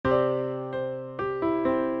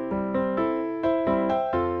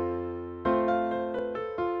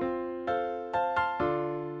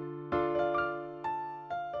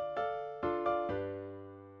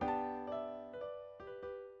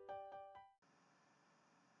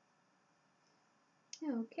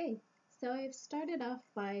Okay, so I've started off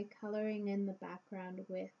by coloring in the background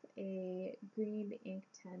with a green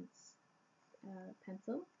Inktense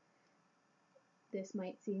pencil. This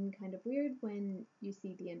might seem kind of weird when you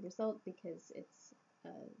see the end result because it's a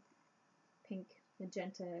pink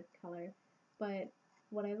magenta color, but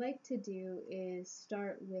what I like to do is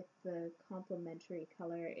start with the complementary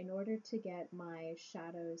color in order to get my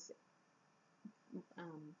shadows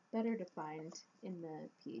better defined in the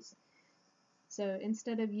piece. So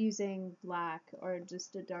instead of using black or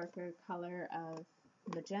just a darker color of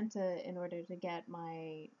magenta in order to get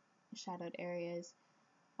my shadowed areas,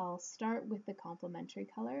 I'll start with the complementary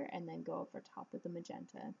color and then go over top with the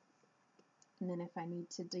magenta. And then if I need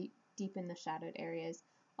to deepen the shadowed areas,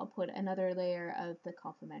 I'll put another layer of the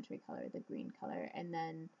complementary color, the green color, and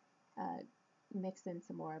then mix in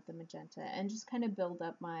some more of the magenta and just kind of build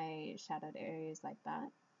up my shadowed areas like that.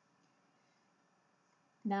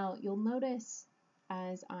 Now you'll notice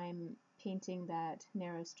as I'm painting that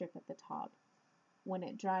narrow strip at the top, when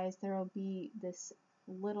it dries there will be this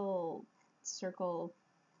little circle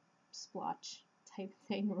splotch type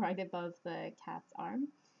thing right above the cat's arm,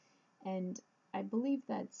 and I believe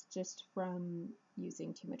that's just from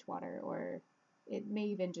using too much water, or it may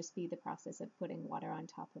even just be the process of putting water on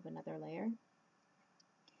top of another layer.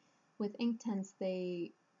 With Inktense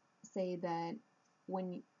they say that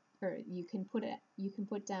when you can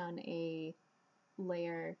put down a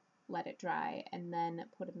layer, let it dry, and then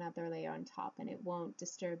put another layer on top, and it won't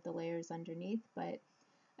disturb the layers underneath. But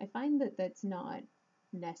I find that that's not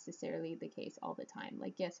necessarily the case all the time.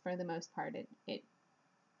 Like, yes, for the most part it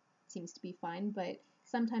seems to be fine, but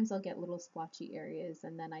sometimes I'll get little splotchy areas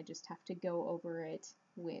and then I just have to go over it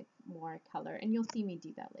with more color, and you'll see me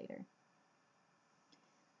do that later.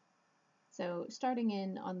 So starting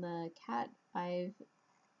in on the cat, I've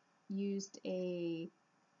used a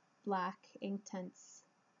black Inktense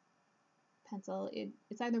pencil.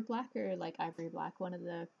 It's either black or like ivory black, one of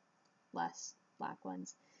the less black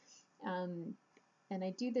ones. And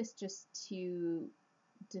I do this just to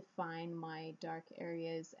define my dark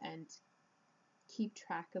areas and keep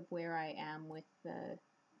track of where I am with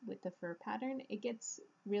the fur pattern. It gets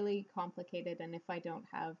really complicated, and if I don't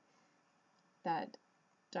have that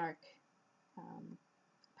dark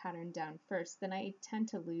pattern down first, then I tend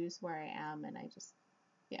to lose where I am, and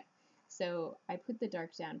so I put the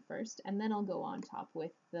dark down first, and then I'll go on top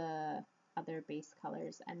with the other base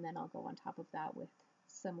colors, and then I'll go on top of that with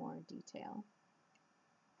some more detail.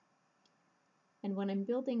 And when I'm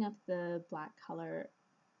building up the black color,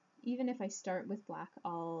 even if I start with black,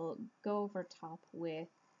 I'll go over top with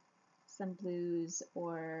some blues,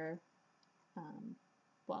 or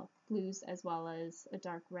blues as well as a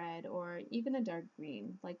dark red or even a dark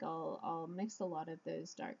green. Like I'll mix a lot of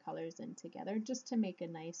those dark colors in together just to make a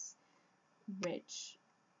nice rich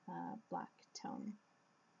black tone.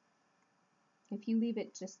 If you leave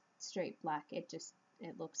it just straight black, it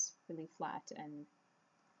looks really flat, and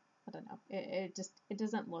I don't know, it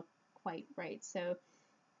doesn't look quite right. So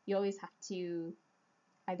you always have to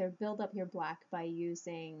either build up your black by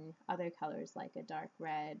using other colors like a dark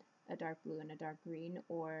red, a dark blue, and a dark green,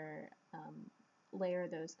 or layer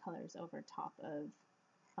those colors over top of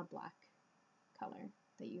a black color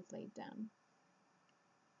that you've laid down.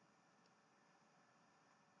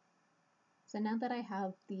 So now that I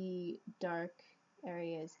have the dark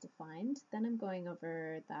areas defined, then I'm going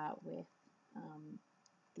over that with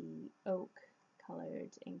the oak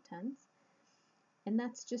colored Inktense, and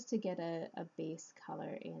that's just to get a base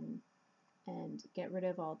color in and get rid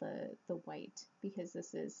of all the white, because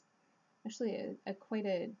this is actually quite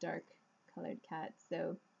a dark colored cat,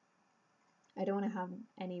 so I don't want to have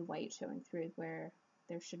any white showing through where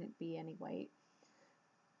there shouldn't be any white.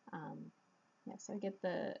 So I get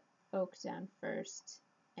the oak down first,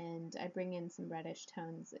 and I bring in some reddish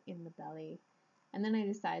tones in the belly, and then I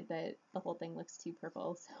decide that the whole thing looks too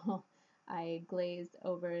purple, so I glaze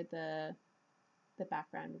over the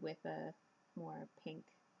background with a more pink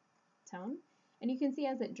tone. And you can see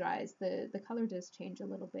as it dries, the color does change a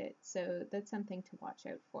little bit, so that's something to watch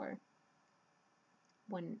out for.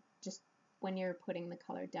 When you're putting the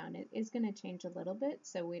color down, it is going to change a little bit,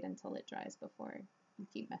 so wait until it dries before you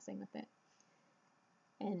keep messing with it.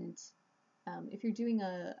 And if you're doing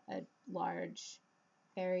a large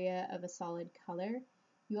area of a solid color,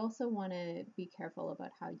 you also want to be careful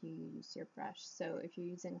about how you use your brush. So if you're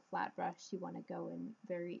using a flat brush, you want to go in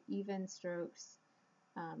very even strokes.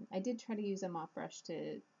 I did try to use a mop brush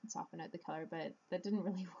to soften out the color, but that didn't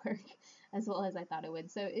really work as well as I thought it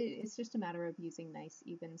would. So it's just a matter of using nice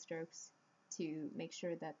even strokes to make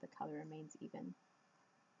sure that the color remains even.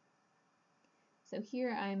 So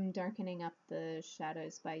here I'm darkening up the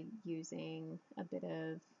shadows by using a bit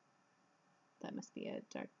of, that must be a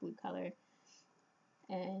dark blue color,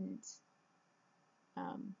 and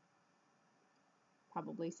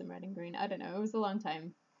probably some red and green. I don't know, it was a long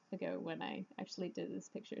time ago when I actually did this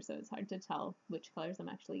picture, so it's hard to tell which colors I'm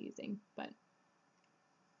actually using, but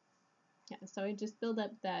yeah, so I just build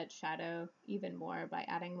up that shadow even more by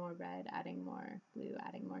adding more red, adding more blue,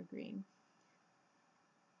 adding more green.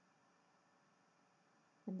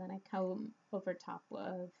 And then I come over top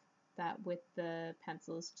of that with the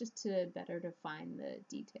pencils just to better define the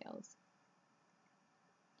details.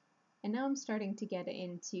 And now I'm starting to get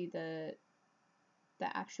into the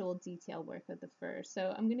actual detail work of the fur.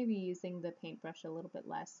 So I'm going to be using the paintbrush a little bit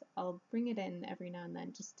less. I'll bring it in every now and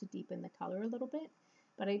then just to deepen the color a little bit,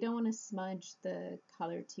 but I don't want to smudge the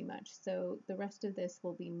color too much. So the rest of this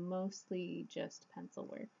will be mostly just pencil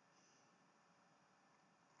work.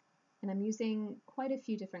 And I'm using quite a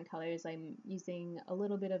few different colors. I'm using a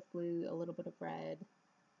little bit of blue, a little bit of red,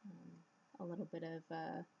 a little bit of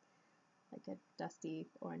like a dusty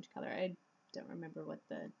orange color. I don't remember what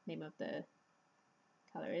the name of the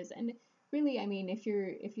color is. And really, I mean, if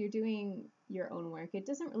you're doing your own work, it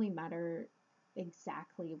doesn't really matter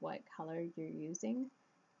exactly what color you're using,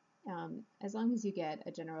 as long as you get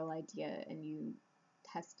a general idea and you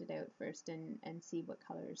test it out first and see what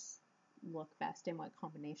colors look best in what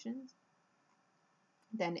combinations,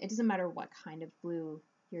 then it doesn't matter what kind of blue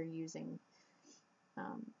you're using.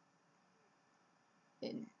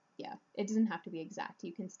 Yeah, it doesn't have to be exact.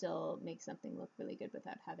 You can still make something look really good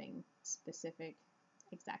without having specific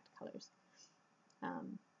exact colors.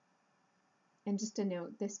 And just to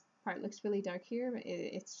note, this part looks really dark here.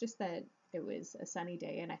 It's just that it was a sunny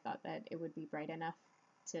day and I thought that it would be bright enough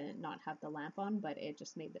to not have the lamp on, but it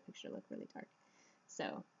just made the picture look really dark.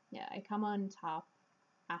 So yeah, I come on top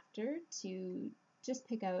after to just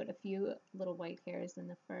pick out a few little white hairs in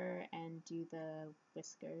the fur and do the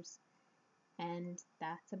whiskers. And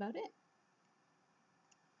that's about it.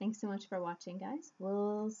 Thanks so much for watching, guys.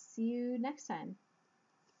 We'll see you next time.